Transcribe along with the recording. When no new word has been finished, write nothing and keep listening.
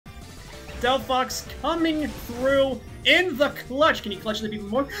Delphox coming through in the clutch. Can he clutch the people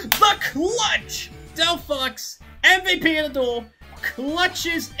more? The clutch! Delphox, MVP of the duel,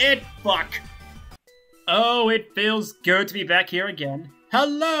 clutches it, fuck. Oh, it feels good to be back here again.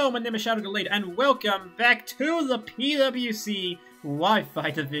 Hello, my name is Gallade, and welcome back to the PWC Wi-Fi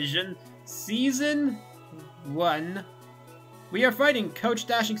Division, Season 1. We are fighting Coach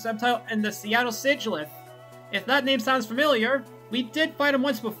Dashing Subtile and the Seattle Sigilith. If that name sounds familiar, we did fight him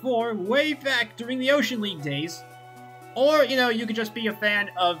once before, way back during the Ocean League days. Or, you know, you could just be a fan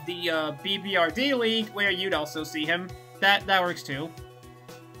of the BBRD League, where you'd also see him. That works too.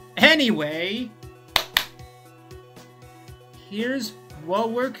 Anyway, here's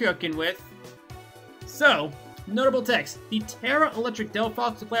what we're cooking with. So, notable text. The Terra Electric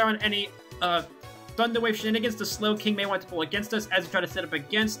Delphox to play on any Thunderwave shenanigans the Slow King may want to pull against us as we try to set up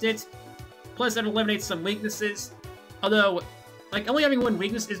against it. Plus, that eliminates some weaknesses. Although, like, only having one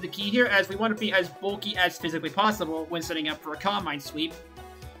weakness is the key here, as we want to be as bulky as physically possible when setting up for a Combine sweep.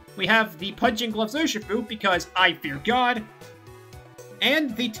 We have the Punching Gloves Urshifu, because I fear God.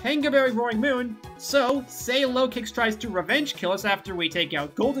 And the Tangaberry Roaring Moon, so, say Low Kicks tries to revenge kill us after we take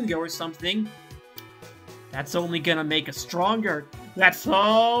out Golden Go or something, that's only gonna make us stronger. That's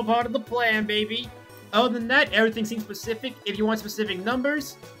all part of the plan, baby. Other than that, everything seems specific. If you want specific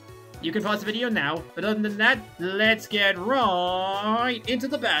numbers, you can pause the video now. But other than that, let's get right into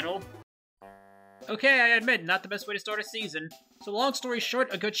the battle. Okay, I admit, not the best way to start a season. So long story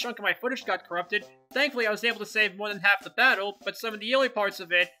short, a good chunk of my footage got corrupted. Thankfully, I was able to save more than half the battle, but some of the early parts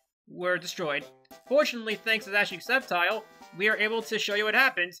of it were destroyed. Fortunately, thanks to Dashing Subtile, we are able to show you what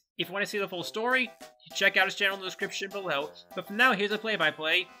happens. If you want to see the full story, check out his channel in the description below. But for now, here's a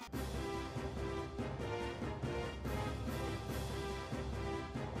play-by-play.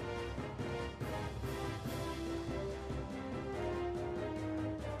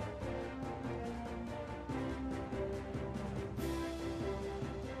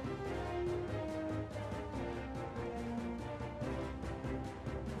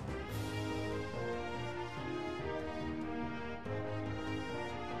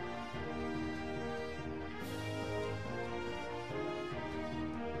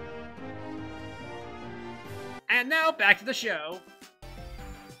 And now, back to the show.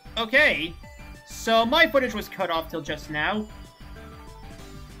 Okay, so my footage was cut off till just now.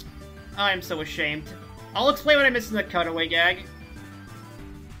 I'm so ashamed. I'll explain what I missed in the cutaway gag.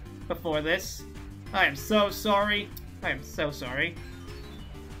 Before this. I am so sorry. I am so sorry.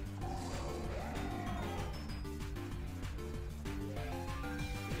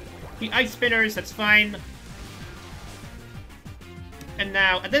 The ice spinners, that's fine. And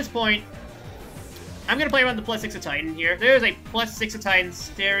now, at this point, I'm gonna play around the +6 of Titan here. There's a +6 of Titan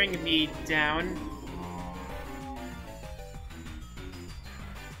staring me down.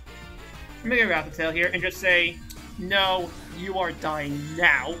 I'm gonna get Rapid Tail here and just say, no, you are dying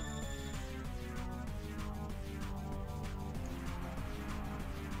now.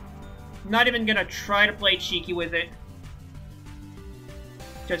 Not even gonna try to play cheeky with it.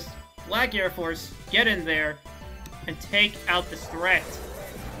 Just Black Air Force, get in there, and take out this threat.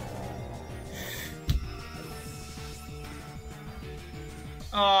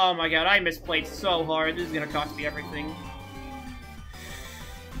 Oh my god, I misplayed so hard. This is gonna cost me everything.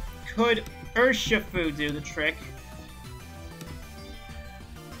 Could Urshifu do the trick?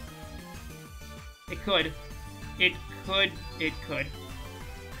 It could. It could. It could.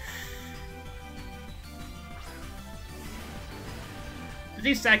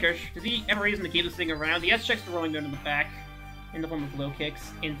 Does he ever reason to keep this thing around? The S-checks are rolling down in the back, in the form of low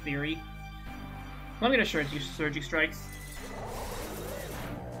kicks, in theory. Well, I'm gonna Surgy Strikes.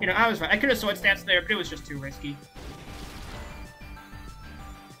 You know, I was right. I could have Sword Stance there, but it was just too risky.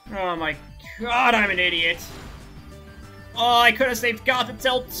 Oh my god, I'm an idiot. Oh, I could have saved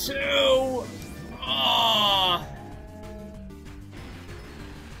Gothitelle too! Oh.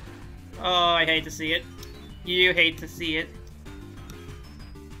 Oh, I hate to see it. You hate to see it.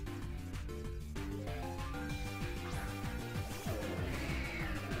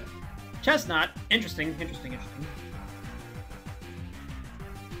 Chestnut. Interesting.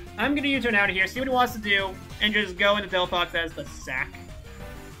 I'm gonna U-turn out of here, see what he wants to do, and just go into Delphox as the sack.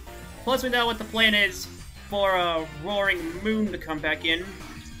 Plus, we know what the plan is for a Roaring Moon to come back in.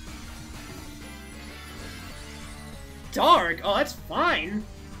 Dark? Oh, that's fine.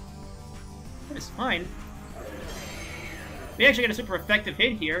 That is fine. We actually get a super effective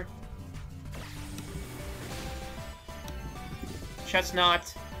hit here.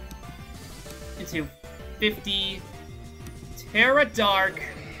 Chestnut into 50. Terra Dark.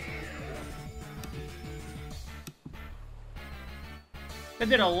 That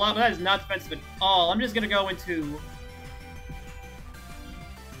did a lot, but that is not defensive at all. I'm just gonna go into...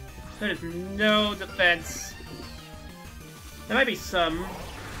 There is no defense. There might be some.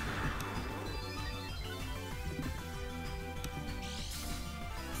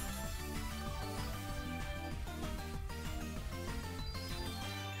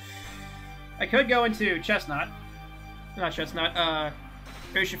 I could go into Chestnut. Not Chestnut,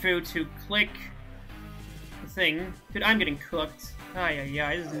 Urshifu to click the thing. Dude, I'm getting cooked. Ay,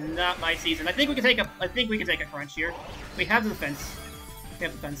 this is not my season. I think we can take a crunch here. We have the defense. We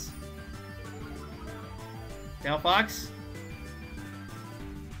have defense. Delphox.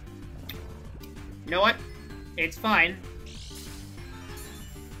 You know what? It's fine.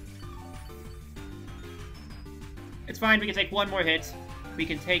 It's fine, we can take one more hit. We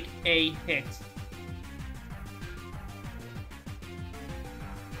can take a hit.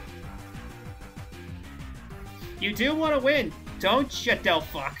 You do want to win, don't you,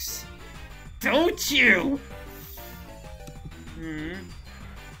 Delphox? Don't you?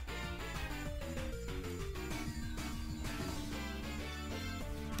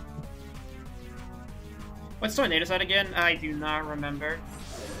 What's Tornado Side again? I do not remember.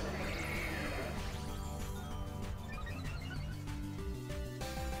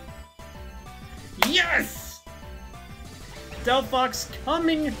 Yes! Delphox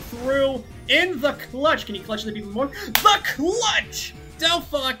coming through in the clutch. Can you clutch the people more? The clutch!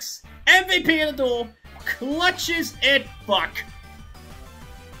 Delphox, MVP of the duel, clutches it buck.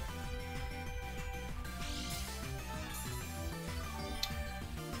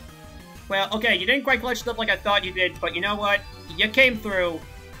 Well, okay, you didn't quite clutch stuff like I thought you did, but you know what? You came through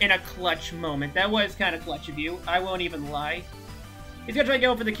in a clutch moment. That was kind of clutch of you. I won't even lie. He's gonna try to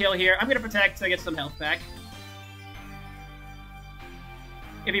go for the kill here. I'm gonna protect so I get some health back.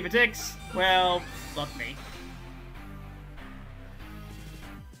 If he protects, well, fuck me.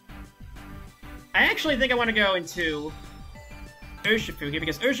 I actually think I want to go into Urshifu here,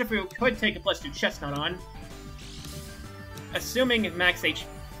 because Urshifu could take a +2 Chestnut on. Assuming max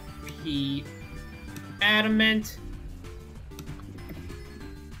HP. Adamant.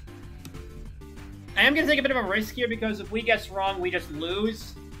 I am going to take a bit of a risk here, because if we guess wrong, we just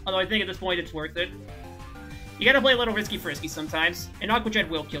lose. Although I think at this point it's worth it. You gotta play a little risky-frisky sometimes. An Aqua Jet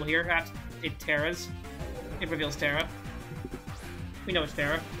will kill here. Perhaps it Terras. It reveals Terra. We know it's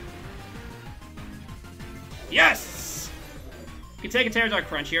Terra. Yes! You can take a Terra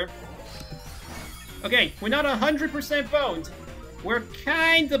Crunch here. Okay, we're not 100% boned. We're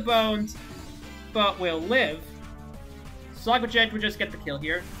kinda boned, but we'll live. So Aqua Jet will just get the kill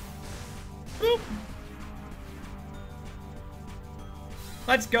here. Boop!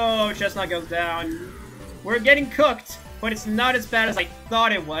 Let's go! Chestnut goes down. We're getting cooked, but it's not as bad as I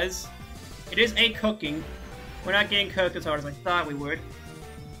thought it was. It is a cooking. We're not getting cooked as hard as I thought we would.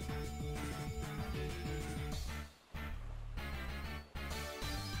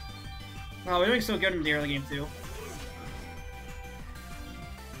 Oh, we're doing so good in the early game, too.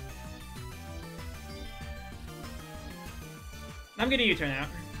 I'm gonna U-turn out.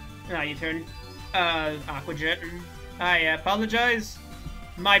 Not U-turn. Aqua Jet. I apologize.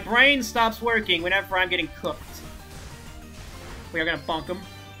 My brain stops working whenever I'm getting cooked. We are gonna bonk him.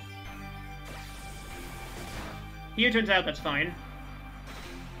 He turns out that's fine.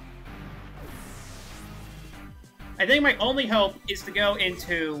 I think my only hope is to go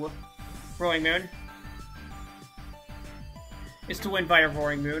into Roaring Moon. Is to win via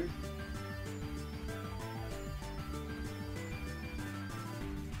Roaring Moon.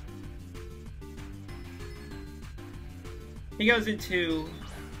 He goes into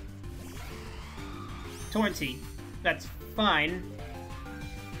Torrentine. That's fine.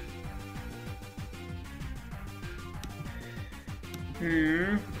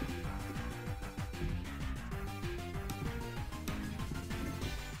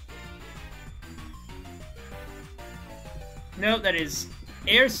 No, that is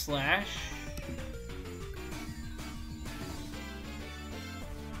Air Slash.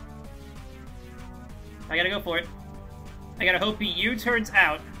 I gotta go for it. I gotta hope he U-turns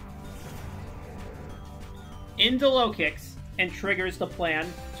out into low kicks and triggers the plan.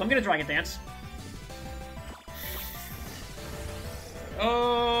 So I'm gonna Dragon Dance.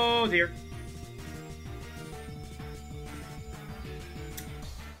 Oh dear.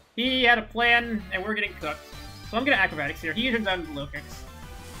 He had a plan and we're getting cooked. So I'm gonna Acrobatics here. He turns out into low kicks.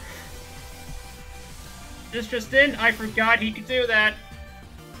 This just in, I forgot he could do that.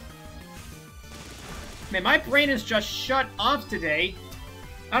 Man, my brain is just shut off today.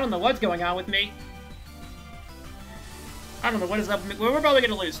 I don't know what's going on with me. I don't know what is up with me. We're probably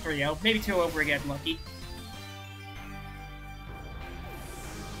gonna lose 3-0. Maybe 2 over again, lucky.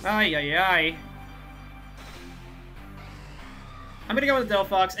 Ay, ay, ay. I'm gonna go with the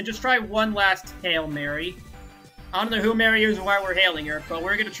Delphox and just try one last Hail Mary. I don't know who Mary is or why we're hailing her, but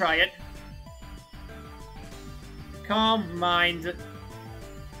we're gonna try it. Calm mind.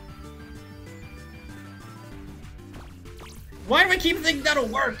 Why do I keep thinking that'll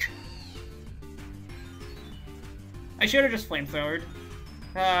work? I should have just flamethrowered.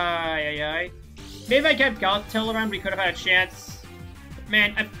 Ay, ay, ay. Maybe if I kept Galatail around, we could have had a chance. But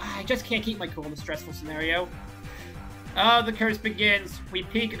man, I just can't keep my cool in a stressful scenario. Oh, the curse begins. We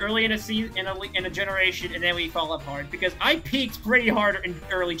peak early in a generation, and then we fall off hard. Because I peaked pretty hard in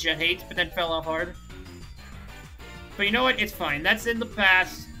early Gen 8, but then fell off hard. But you know what? It's fine. That's in the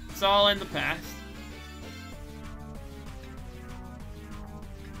past. It's all in the past.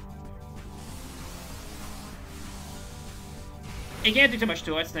 It can't do too much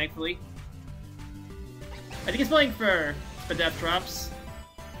to us, thankfully. I think it's playing for death drops.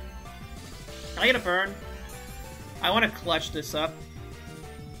 Can I get a burn? I want to clutch this up.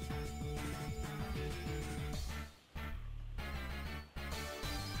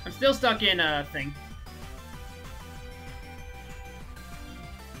 I'm still stuck in a thing.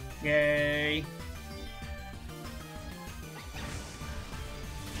 Yay.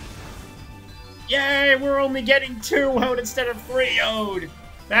 Yay, we're only getting 2 ode instead of 3 ode.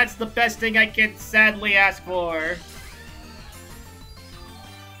 That's the best thing I can sadly ask for.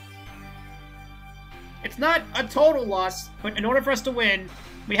 It's not a total loss, but in order for us to win,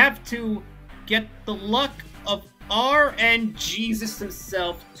 we have to get the luck of R and Jesus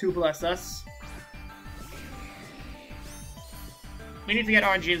himself to bless us. We need to get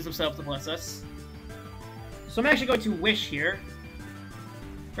R and Jesus himself to bless us. So I'm actually going to wish here.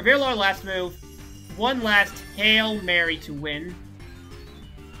 Reveal our last move. One last Hail Mary to win.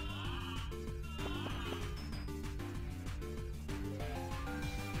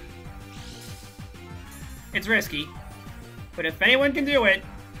 It's risky, but if anyone can do it,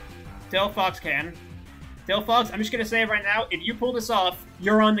 Delphox can. Delphox, I'm just gonna say it right now, if you pull this off,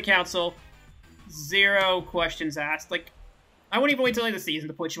 you're on the council. 0 questions asked. Like, I won't even wait till the end of the season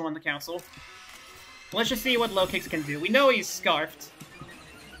to put you on the council. Let's just see what Low Kicks can do. We know he's Scarfed.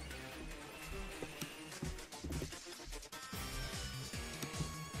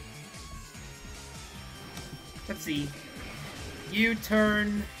 Let's see.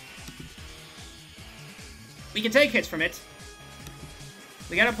 U-turn. We can take hits from it.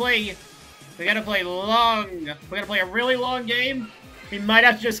 We gotta play long. We gotta play a really long game. We might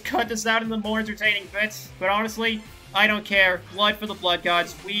have to just cut this out in the more entertaining bits. But honestly, I don't care. Blood for the Blood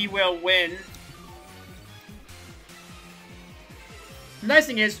Gods. We will win. The nice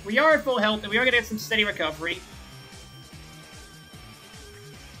thing is, we are at full health, and we are gonna get some steady recovery.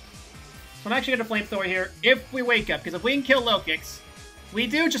 So I'm actually gonna flamethrower here if we wake up, because if we can kill Low Kicks, we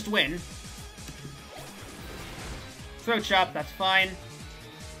do just win. Throat chop, that's fine.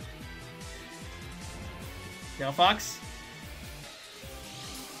 Delphox.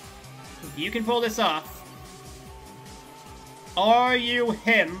 If you can pull this off, are you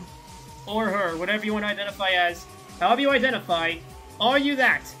him or her, whatever you want to identify as, however you identify, are you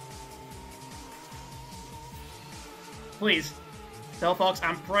that? Please, Delphox,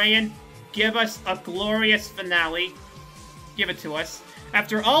 I'm praying, give us a glorious finale. Give it to us.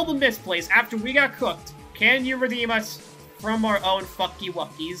 After all the misplays, after we got cooked, can you redeem us from our own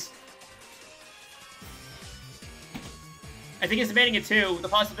fucky-wuckies? I think it's debating it too, the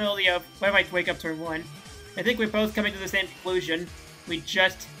possibility of when I might wake up turn 1. I think we're both coming to the same conclusion. We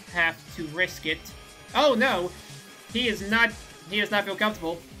just have to risk it. Oh no! He does not feel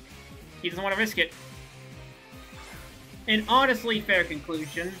comfortable. He doesn't want to risk it. An honestly fair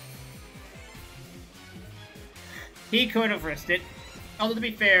conclusion. He could have risked it. Although to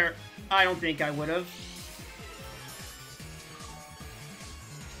be fair, I don't think I would have.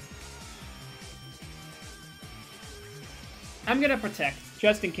 I'm gonna protect,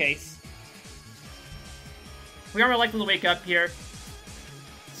 just in case. We are more likely to wake up here.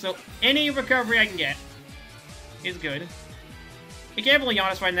 So any recovery I can get is good. Be careful,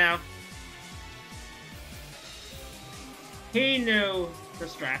 Giannis, right now. He knew the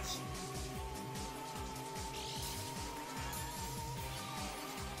strats.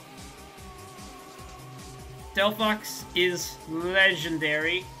 Delphox is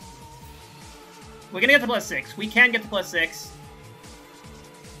legendary. We're gonna get to +6. We can get to +6.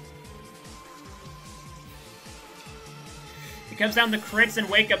 It comes down to crits and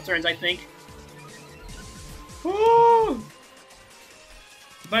wake-up turns, I think. Woo!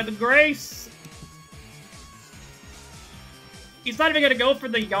 By the grace... He's not even gonna go for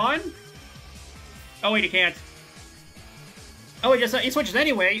the yawn? Oh wait, he can't. Oh, he switches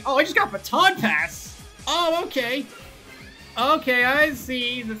anyway. Oh, I just got Baton Pass. Oh, okay. Okay, I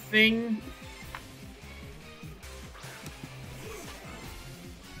see the thing.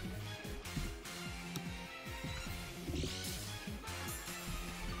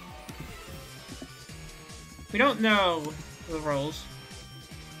 We don't know the roles.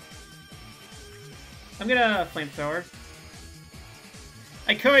 I'm gonna Flamethrower.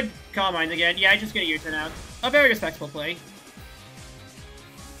 I could Calm Mind again. Yeah, I'm just gonna use it out. A very respectable play.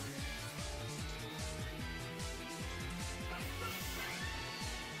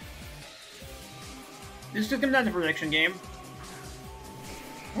 This is just gonna be the prediction game.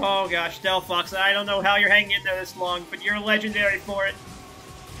 Oh gosh, Delphox, I don't know how you're hanging in there this long, but you're legendary for it.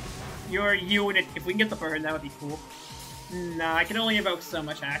 You're a unit. If we can get the burn, that would be cool. Nah, I can only evoke so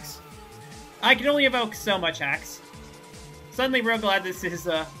much Axe. I can only evoke so much Axe. Suddenly, real glad this is,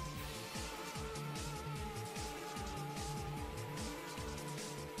 How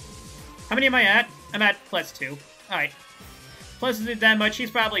many am I at? I'm at +2. Alright. Plus isn't that much.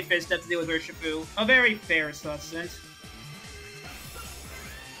 He's probably Fist up to deal with Urshifu. A very fair assessment.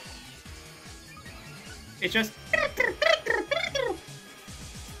 It's just...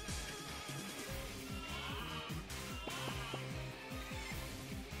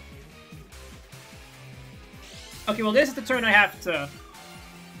 Okay, well this is the turn I have to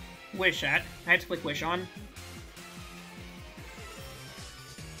Wish at. I have to click Wish on.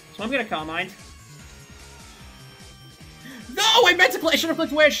 So I'm gonna Calm Mind. No! I meant to click! I should have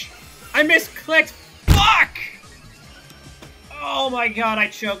clicked Wish! I misclicked! Fuck! Oh my god, I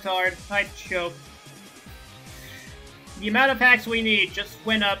choked hard. I choked. The amount of packs we need just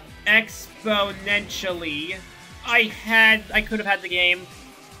went up exponentially. I could have had the game.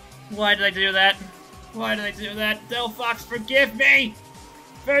 Why did I do that? Why did I do that? Delphox, forgive me!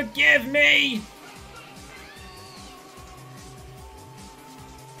 Forgive me!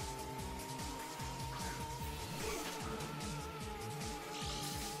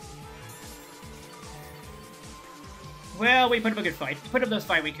 Well, we put up a good fight. Put up those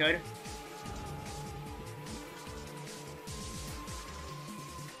fight we could.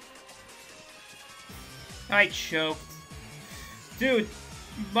 I choked. Dude,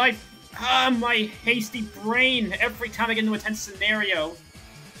 my hasty brain every time I get into a tense scenario.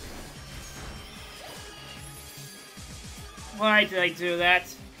 Why did I do that?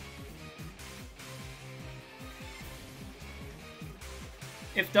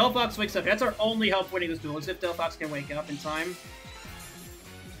 If Delphox wakes up, that's our only hope winning this duel, is if Delphox can wake up in time.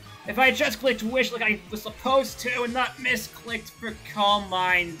 If I just clicked Wish like I was supposed to and not misclicked for Calm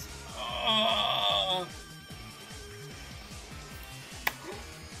Mind.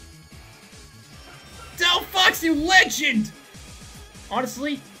 Delphox, you legend!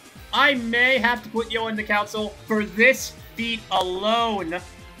 Honestly, I may have to put you in the council for this feat alone.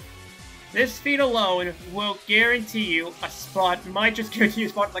 This feat alone will guarantee you a spot. Might just guarantee you a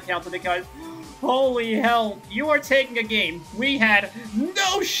spot in the council because, holy hell, you are taking a game we had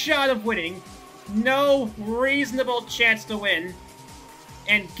no shot of winning, no reasonable chance to win,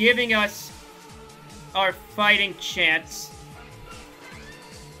 and giving us our fighting chance.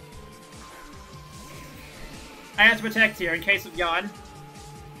 I have to protect here in case of Yan.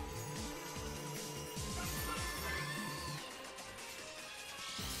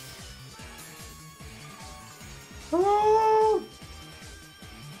 Oh!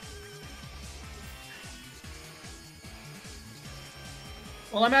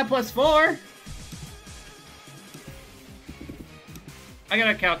 Well, I'm at +4. I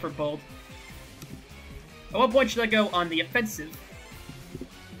gotta account for both. At what point should I go on the offensive?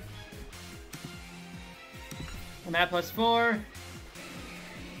 I'm at +4.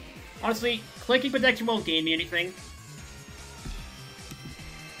 Honestly, clicking protection won't gain me anything.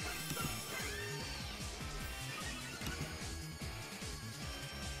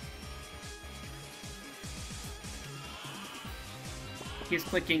 He's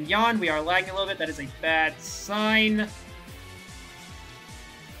clicking Yawn. We are lagging a little bit. That is a bad sign.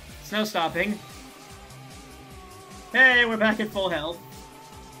 Snow stopping. Hey, we're back at full health.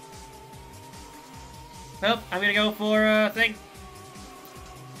 Well, I'm gonna go for a thing.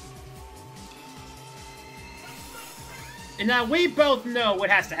 And now we both know what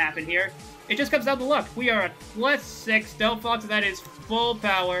has to happen here. It just comes down to luck. We are at +6. Delphox, that is full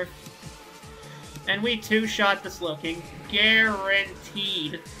power. And we two-shot the Slowking.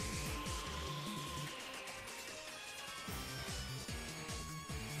 Guaranteed.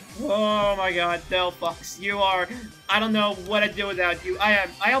 Oh my god, Delphox, you are... I don't know what I'd do without you.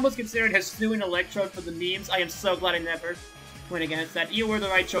 I almost considered Hisuian an Electrode for the memes. I am so glad I never went against that. You were the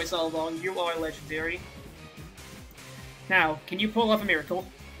right choice all along. You are legendary. Now, can you pull off a miracle?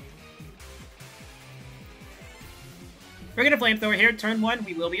 We're gonna flamethrower here. Turn 1,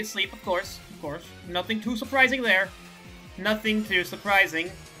 we will be asleep, of course. Of course. Nothing too surprising there. Nothing too surprising.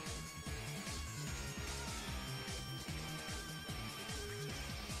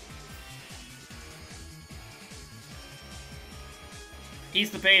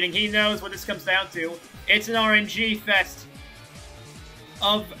 He's debating. He knows what this comes down to. It's an RNG fest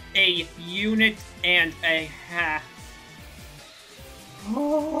of a unit and a half.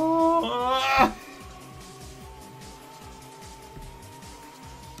 Oh.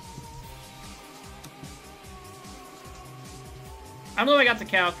 I don't know if I got the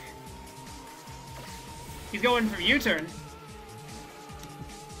calc. He's going for U-turn.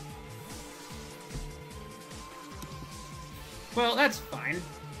 Well, that's fine.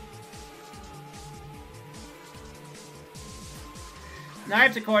 Now I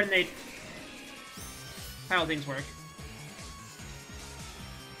have to coordinate how things work.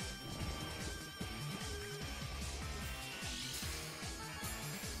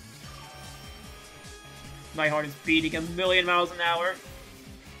 My heart is beating a million miles an hour.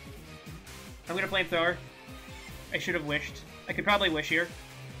 I'm gonna flamethrower. I should have wished. I could probably wish here.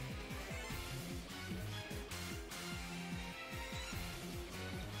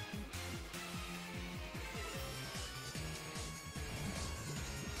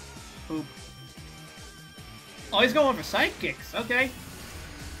 Poop. Oh, he's going for sidekicks. Okay.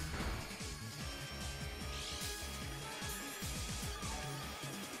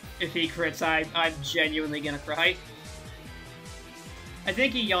 If he crits, I'm genuinely gonna cry. I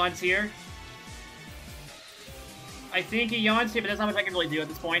think he yawns here. I think he yawns here, but there's not much I can really do at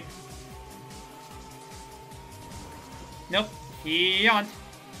this point. Nope. He yawned.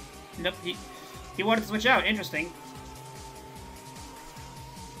 Nope. He wanted to switch out. Interesting.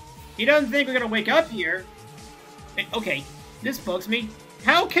 He doesn't think we're gonna wake up here. Okay, this bugs me.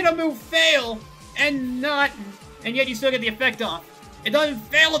 How can a move fail and yet you still get the effect off? It doesn't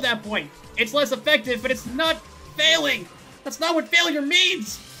fail at that point. It's less effective, but it's not failing. That's not what failure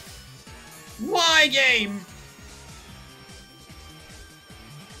means. Why, game?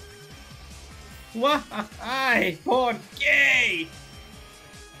 Why? Poor gay.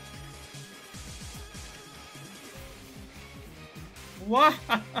 Why?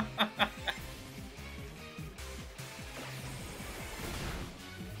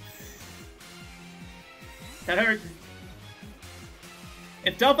 That hurt.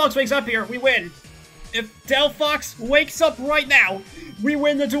 If Delphox wakes up here, we win. If Delphox wakes up right now, we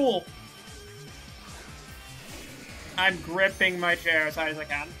win the duel. I'm gripping my chair as hard as I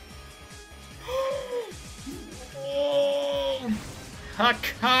can. Oh.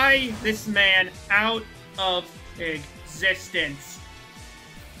 Hakai this man out of existence.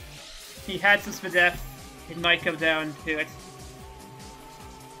 He had some Spadef. It might come down to it.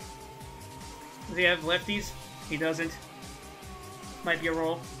 Does he have lefties? He doesn't. Might be a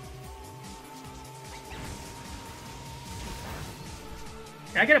roll.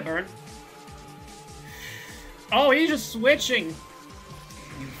 Can I get a burn? Oh, he's just switching.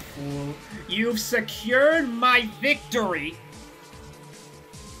 You fool. You've secured my victory.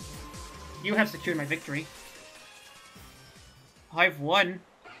 You have secured my victory. I've won.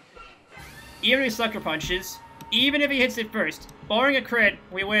 Even if he sucker punches, even if he hits it first, barring a crit,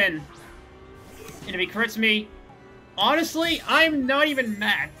 we win. And if he crits me, honestly, I'm not even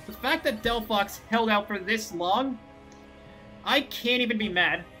mad. The fact that Delphox held out for this long, I can't even be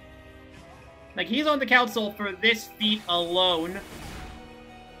mad. Like, he's on the council for this feat alone.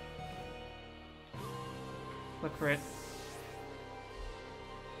 The crit.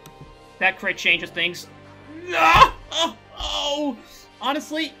 That crit changes things. No! Oh!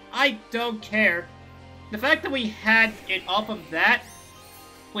 Honestly, I don't care. The fact that we had it off of that...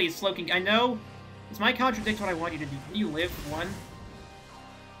 Please, Slowking, I know this might contradict what I want you to do. Can you live one?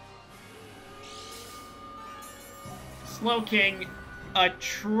 Slowking, a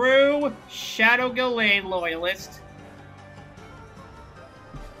true Shadow Gallade loyalist.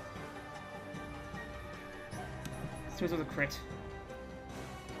 This was a crit.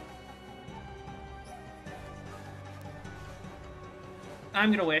 I'm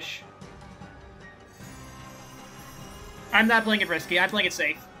gonna wish. I'm not playing it risky, I'm playing it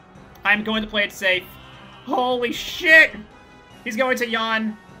safe. I'm going to play it safe. Holy shit! He's going to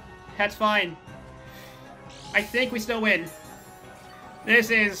yawn. That's fine. I think we still win. This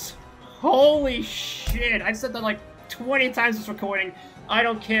is... Holy shit! I've said that like 20 times this recording. I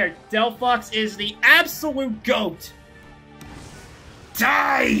don't care. Delphox is the absolute GOAT!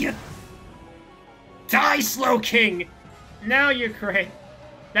 Die! Die, Slowking! Now you're great.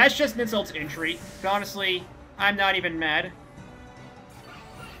 That's just an insult to injury. But honestly, I'm not even mad.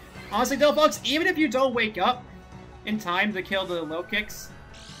 Honestly, Delphox, even if you don't wake up in time to kill the low kicks,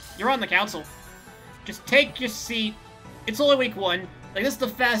 you're on the council. Just take your seat. It's only week 1. Like, this is the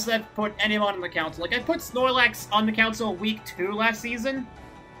fastest I've put anyone on the council. Like, I put Snorlax on the council week 2 last season.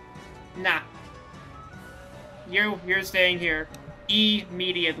 Nah. You're staying here.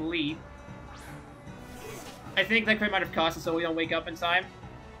 Immediately. I think that might have cost us so we don't wake up in time.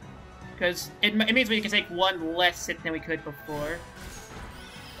 Because it means we can take 1 less hit than we could before.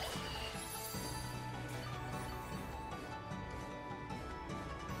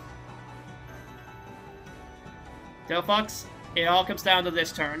 Delphox, it all comes down to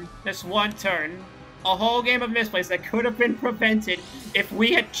this turn. This one turn. A whole game of misplays that could have been prevented if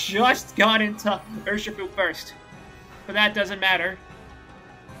we had just got into Urshifu first. But that doesn't matter.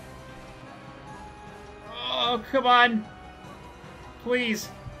 Oh, come on. Please.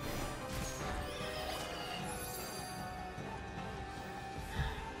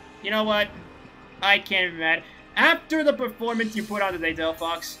 You know what? I can't be mad. After the performance you put on today,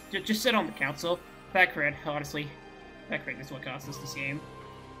 Delphox, just sit on the council. That crit, honestly. That crit is what cost us this game.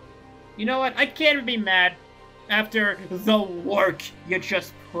 You know what? I can't be mad after the work you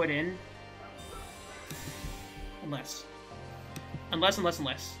just put in. Unless.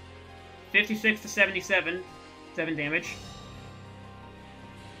 56 to 77. 7 damage.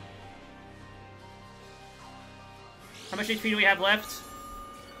 How much HP do we have left?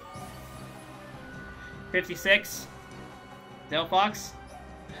 56. Delphox,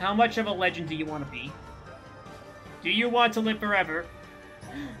 how much of a legend do you want to be? Do you want to live forever?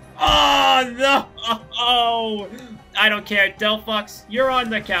 Oh, no! Oh, I don't care. Delphox, you're on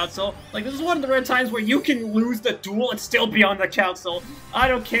the council. Like, this is one of the rare times where you can lose the duel and still be on the council. I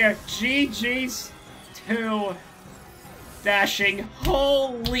don't care. GG's to Dashing.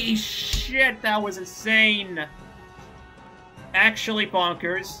 Holy shit, that was insane. Actually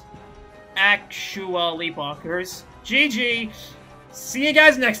bonkers. Actually bonkers. GG. See you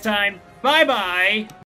guys next time. Bye-bye.